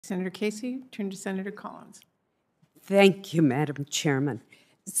Senator Casey, turn to Senator Collins. Thank you, Madam Chairman.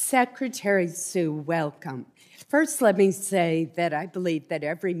 Secretary Sue, welcome. First, let me say that I believe that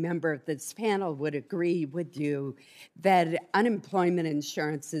every member of this panel would agree with you that unemployment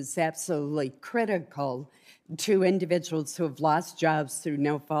insurance is absolutely critical to individuals who have lost jobs through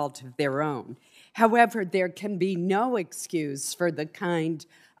no fault of their own. However, there can be no excuse for the kind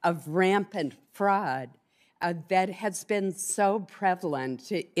of rampant fraud that has been so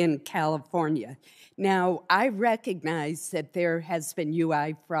prevalent in California. Now, I recognize that there has been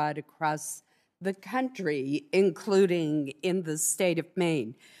UI fraud across the country, including in the state of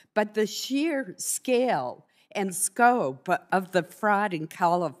Maine, but the sheer scale and scope of the fraud in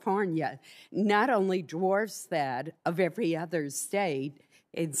California not only dwarfs that of every other state,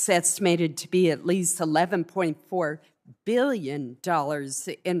 it's estimated to be at least $11.4 billion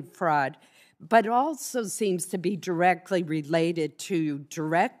in fraud, but also seems to be directly related to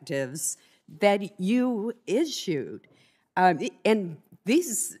directives that you issued. And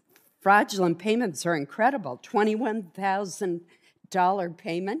these fraudulent payments are incredible. $21,000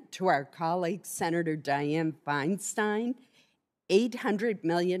 payment to our colleague, Senator Dianne Feinstein, $800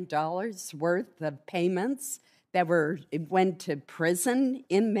 million worth of payments that went to prison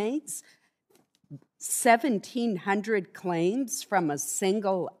inmates, 1,700 claims from a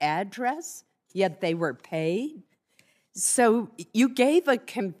single address, yet they were paid. So you gave a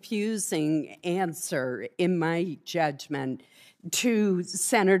confusing answer, in my judgment, to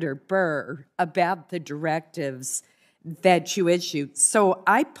Senator Burr about the directives that you issued. So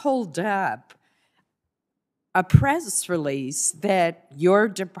I pulled up a press release that your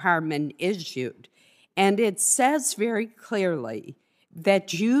department issued, and it says very clearly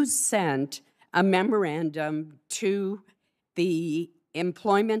that you sent a memorandum to the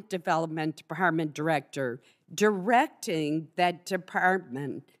Employment Development Department director directing that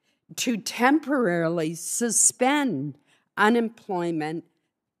department to temporarily suspend unemployment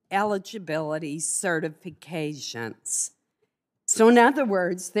eligibility certifications. So in other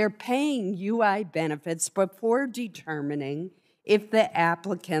words, they're paying UI benefits before determining if the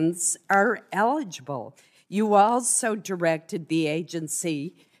applicants are eligible. You also directed the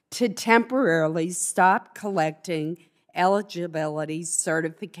agency to temporarily stop collecting eligibility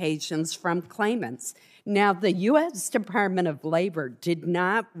certifications from claimants. Now, the U.S. Department of Labor did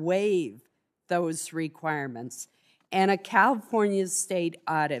not waive those requirements, and a California state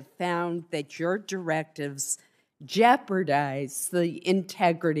audit found that your directives jeopardize the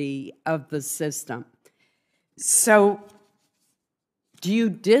integrity of the system. So, do you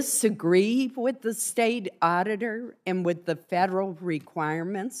disagree with the state auditor and with the federal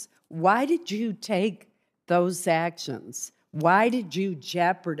requirements? Why did you take those actions? Why did you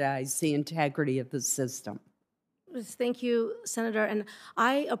jeopardize the integrity of the system? Thank you, Senator. And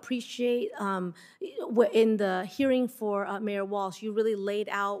I appreciate in the hearing for Mayor Walsh, you really laid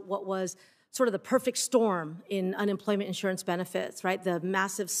out what was sort of the perfect storm in unemployment insurance benefits, right? The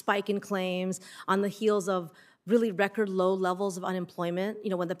massive spike in claims on the heels of really record low levels of unemployment.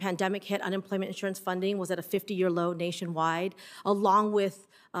 You know, when the pandemic hit, unemployment insurance funding was at a 50-year low nationwide, along with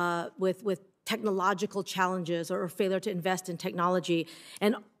technological challenges or failure to invest in technology.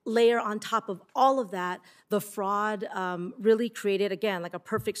 And layer on top of all of that, the fraud really created, again, like a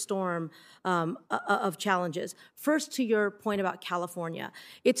perfect storm of challenges. First, to your point about California.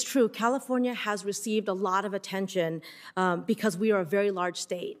 It's true, California has received a lot of attention because we are a very large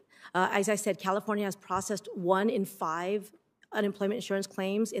state. As I said, California has processed 1 in 5 unemployment insurance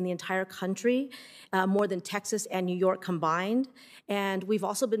claims in the entire country, more than Texas and New York combined. And we've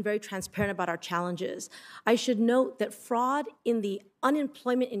also been very transparent about our challenges. I should note that fraud in the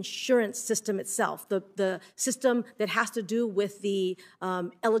unemployment insurance system itself, the system that has to do with the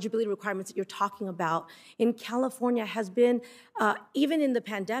eligibility requirements that you're talking about, in California has been, even in the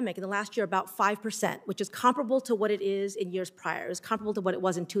pandemic, in the last year, about 5%, which is comparable to what it is in years prior. It's comparable to what it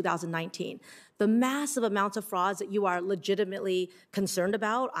was in 2019. The massive amounts of frauds that you are legitimately concerned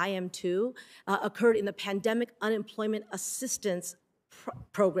about, I am too, occurred in the pandemic unemployment assistance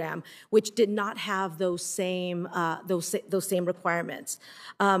program, which did not have those same requirements.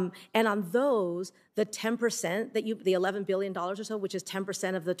 And on those, the 10% the $11 billion or so, which is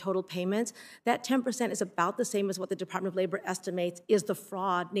 10% of the total payments, that 10% is about the same as what the Department of Labor estimates is the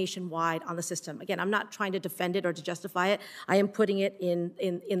fraud nationwide on the system. Again, I'm not trying to defend it or to justify it. I am putting it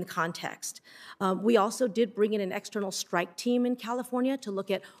in context. We also did bring in an external strike team in California to look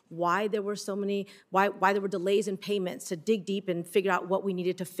at why there were why there were delays in payments, to dig deep and figure out what we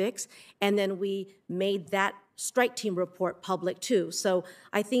needed to fix. And then we made that strike team report public too. So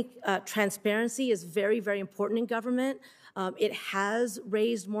I think transparency is very, very important in government. It has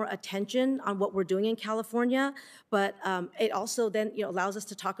raised more attention on what we're doing in California, but it also then allows us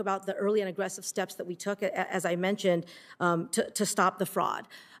to talk about the early and aggressive steps that we took, as I mentioned, to stop the fraud.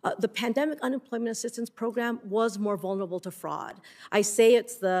 The Pandemic Unemployment Assistance Program was more vulnerable to fraud. I say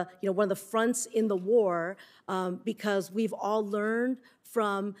it's one of the fronts in the war because we've all learned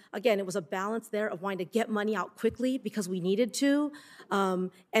from, again, it was a balance there of wanting to get money out quickly because we needed to.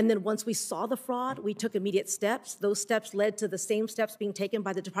 And then once we saw the fraud, we took immediate steps. Those steps led to the same steps being taken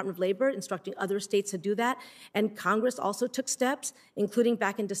by the Department of Labor, instructing other states to do that. And Congress also took steps, including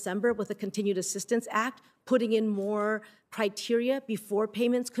back in December with the Continued Assistance Act, putting in more criteria before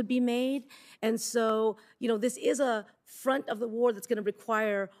payments could be made. And so, this is a front of the war that's going to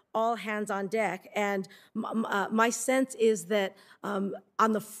require all hands on deck. And my sense is that on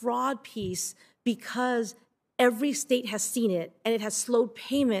the fraud piece, because every state has seen it and it has slowed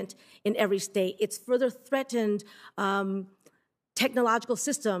payment in every state, it's further threatened technological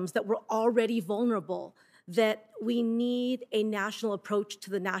systems that were already vulnerable, that we need a national approach to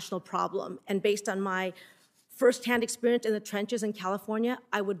the national problem. And based on my firsthand experience in the trenches in California,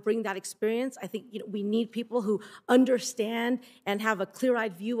 I would bring that experience. I think we need people who understand and have a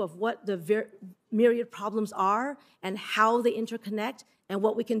clear-eyed view of what the myriad problems are and how they interconnect and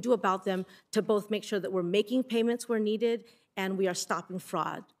what we can do about them to both make sure that we're making payments where needed and we are stopping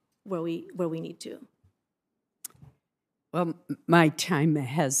fraud where we need to. Well, my time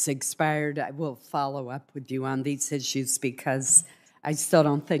has expired. I will follow up with you on these issues because I still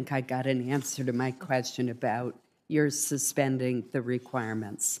don't think I got an answer to my question about your suspending the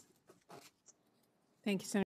requirements. Thank you, Senator.